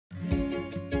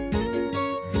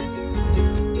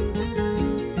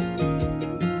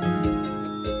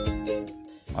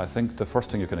I think the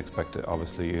first thing you can expect,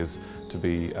 obviously, is to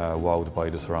be wowed by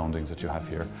the surroundings that you have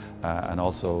here, and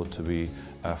also to be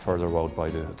further wowed by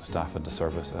the staff and the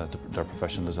service, their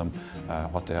professionalism,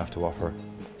 what they have to offer.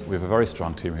 We have a very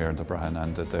strong team here in Dobrahin,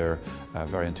 and they're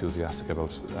very enthusiastic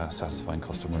about satisfying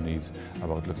customer needs,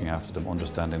 about looking after them,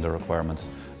 understanding their requirements,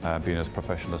 being as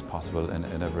professional as possible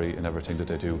in everything that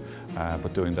they do,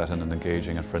 but doing that in an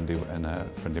engaging and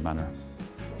friendly manner.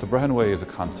 The Brehon Way is a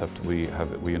concept we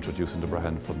introduced in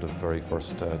Dobrahin from the very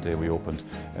first day we opened,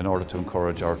 in order to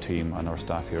encourage our team and our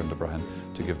staff here in Dobrahin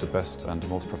to give the best and the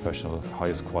most professional,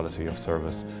 highest quality of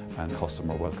service and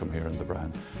customer welcome here in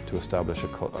Dobrahin, to establish a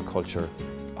culture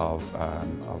of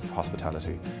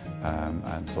hospitality,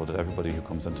 and so that everybody who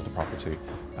comes into the property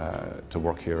to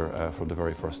work here from the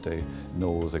very first day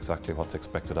knows exactly what's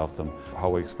expected of them, how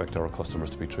we expect our customers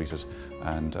to be treated,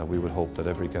 and we would hope that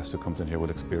every guest who comes in here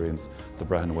will experience the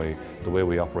Brehon Way, the way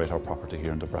we operate our property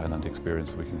here in Dobrahin, and the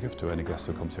experience we can give to any guest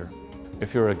who comes here.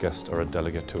 If you're a guest or a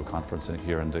delegate to a conference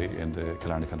here in the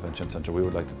Killarney Convention Centre, we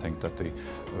would like to think that the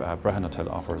Brehon Hotel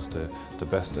offers the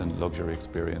best in luxury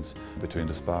experience between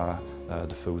the spa,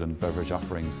 the food and beverage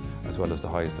offerings, as well as the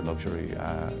highest in luxury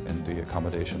in the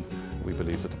accommodation. We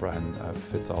believe that the Brehon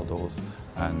fits all those,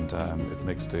 and it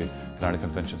makes the Killarney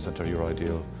Convention Centre your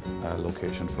ideal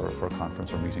location for a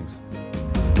conference or meetings.